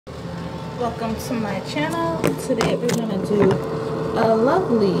welcome to my channel. Today we're gonna do a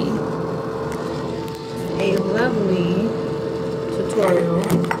lovely tutorial,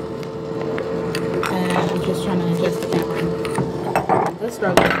 and I'm just trying to adjust the camera. Let's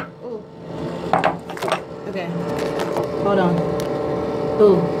struggle. Ooh. Okay, hold on.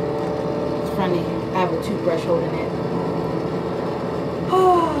 Ooh, it's funny. I have a toothbrush holding it.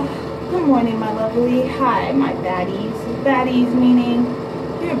 Oh, good morning, my lovely. Hi, my baddies. Baddies meaning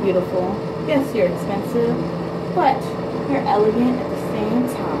you're beautiful. Yes, you're expensive, but you're elegant at the same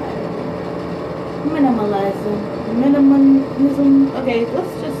time. Minimalism. Okay,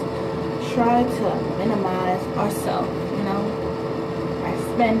 let's just try to minimize ourselves, you know, our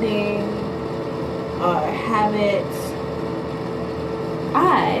spending, our habits.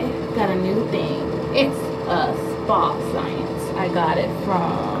 I got a new thing. It's a spa science. I got it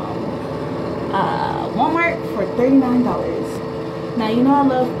from Walmart for $39. Now, you know I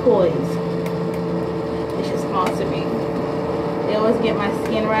love poise. They should sponsor me. They always get my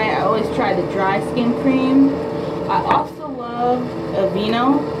skin right. I always try the dry skin cream. I also love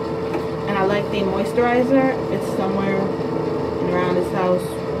Aveeno, and I like the moisturizer. It's somewhere around this house,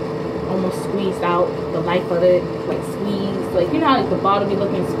 almost squeezed out. The life of it, like squeezed. Like, you know how like the bottle be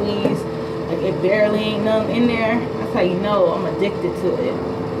looking squeezed? Like it barely ain't nothing in there. That's how you know I'm addicted to it.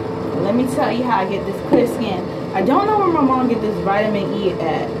 But let me tell you how I get this clear skin. I don't know where my mom get this vitamin E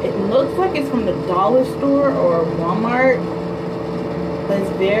at. It looks like it's from the dollar store or Walmart, but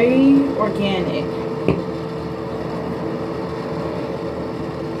it's very organic.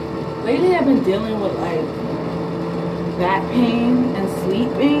 Lately I've been dealing with like back pain and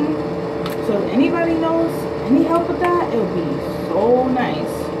sleeping. So if anybody knows any help with that, it would be so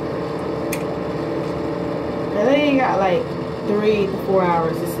nice. I think got like 3 to 4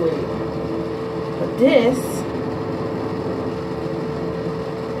 hours of sleep. But this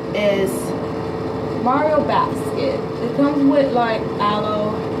is Mario Basket. It comes with like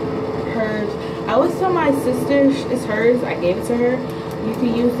aloe, herbs. I always tell my sister it's hers. I gave it to her. You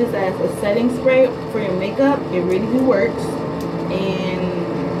can use this as a setting spray for your makeup. It really works.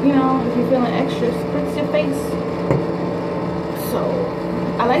 And you know, if you're feeling extra, spritz your face. So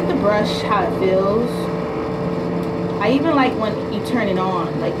I like the brush, how it feels. I even like when you turn it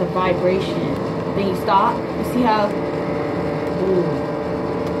on, like the vibration. Then you stop. You see how? Ooh.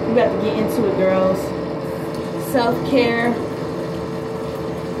 We about to get into it, girls. Self-care.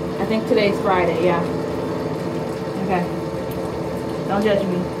 I think today's Friday, yeah. Okay. Don't judge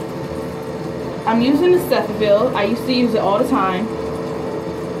me. I'm using the cetaphil. I used to use it all the time.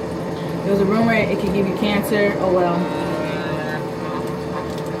 There was a rumor it could give you cancer. Oh well.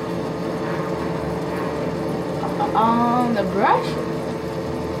 The brush.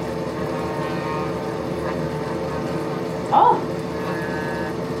 Oh.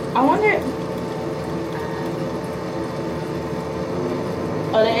 I wonder.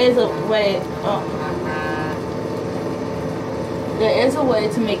 Oh, there is a way. Oh. There is a way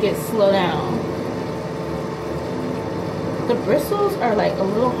to make it slow down. The bristles are like a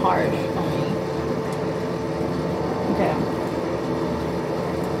little harsh on me. Okay.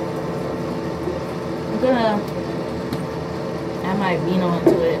 I'm gonna add my Aveeno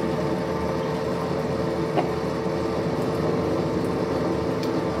into it.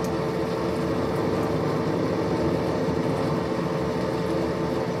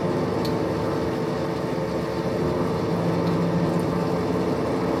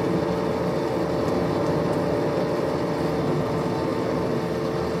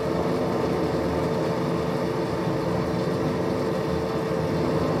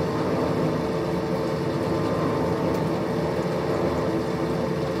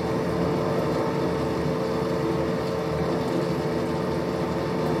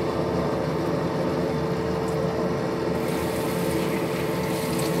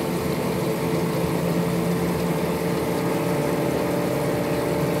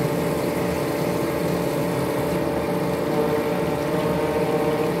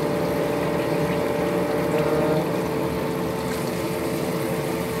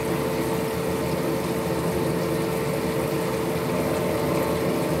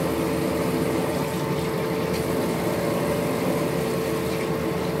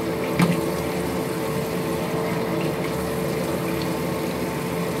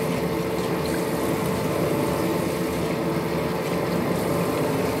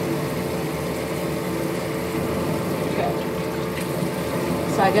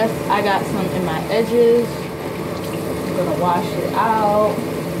 So I guess I got some in my edges. I'm gonna wash it out.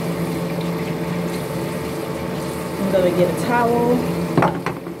 I'm gonna get a towel.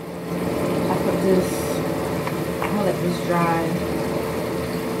 I put this, I'm gonna let this dry.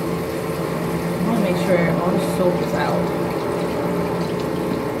 All the soap is out.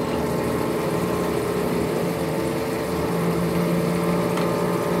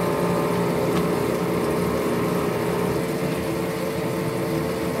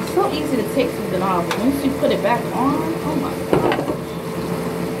 It's so easy to take something off, but once you put it back on, oh my god.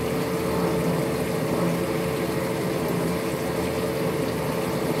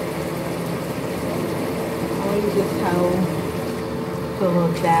 I'll use this towel. Put a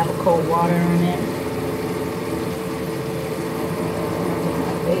little dab of cold water on it.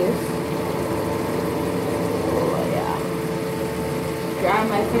 My face. Oh yeah. Dry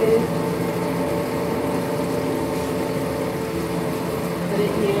my face. Put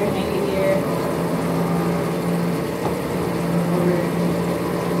it here, hang it here.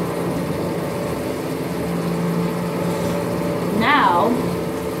 Now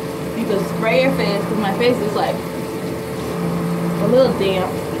you can spray your face because my face is like a little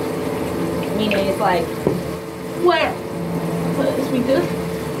damp, meaning it's like wet. So we just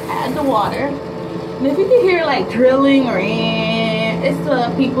add the water, and if you can hear like drilling or it's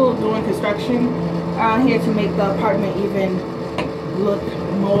the people doing construction around here to make the apartment even look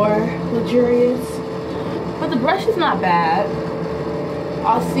more luxurious. But the brush is not bad.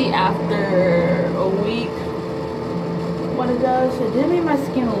 I'll see after a week what it does. It did make my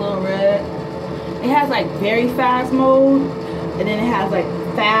skin a little red. It has like very fast mode, and then it has like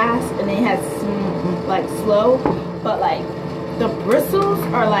fast, and then it has some like slow. But like the bristles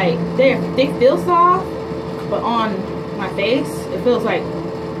are like they feel soft, but on my face it feels like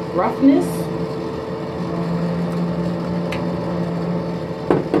roughness.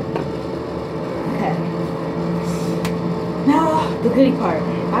 Okay, now the goodie part.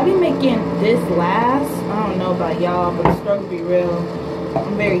 I be making this last. I don't know about y'all, but the struggle be real.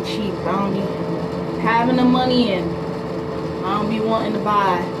 I'm very cheap. I don't be having the money, and I don't be wanting to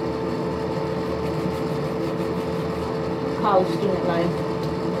buy. College student life.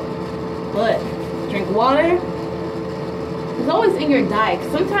 But drink water. It's always in your diet.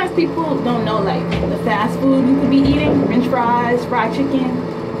 Sometimes people don't know, like the fast food you could be eating, French fries, fried chicken,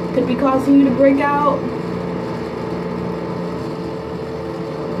 could be causing you to break out.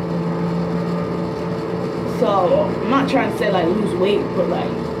 So I'm not trying to say like lose weight, but like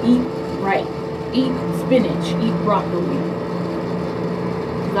eat right. Eat spinach, eat broccoli.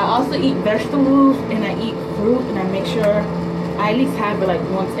 I also eat vegetables, and I eat fruit, and I make sure I at least have it like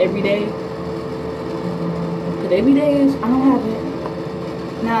once every day. But every day I don't have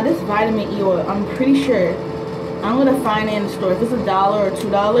it. Now this vitamin E oil, I'm pretty sure I'm gonna find it in the store. If it's $1 or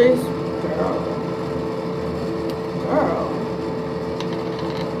 $2, girl.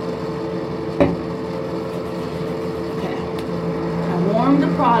 Okay. I warm the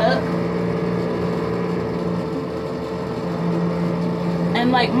product.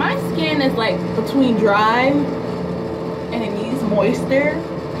 And like my skin is like between dry and it needs moisture.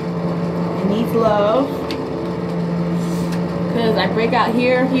 It needs love. Because I break out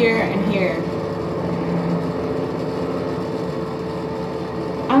here, here, and here.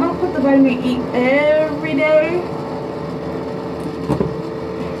 I don't put the vitamin E every day.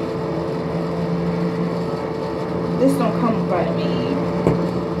 This don't come with vitamin E.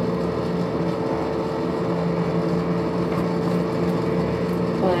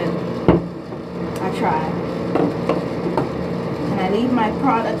 Try. And I leave my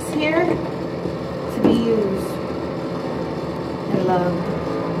products here to be used and loved.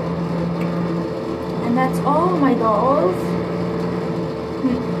 And that's all, my dolls.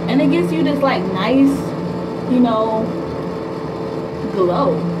 And it gives you this like nice, you know,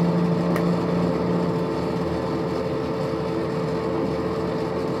 glow.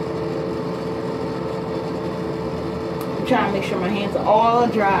 I'm trying to make sure my hands are all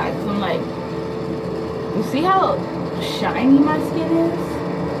dry, because I'm like, you see how shiny my skin is?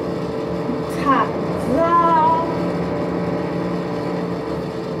 Ta-da!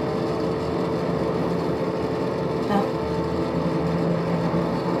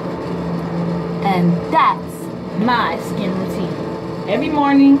 And that's my skin routine. Every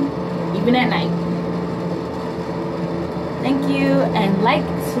morning, even at night. Thank you, and like,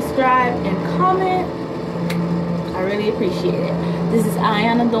 subscribe, and comment. I really appreciate it. This is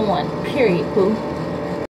Ayanadaone, period, boo.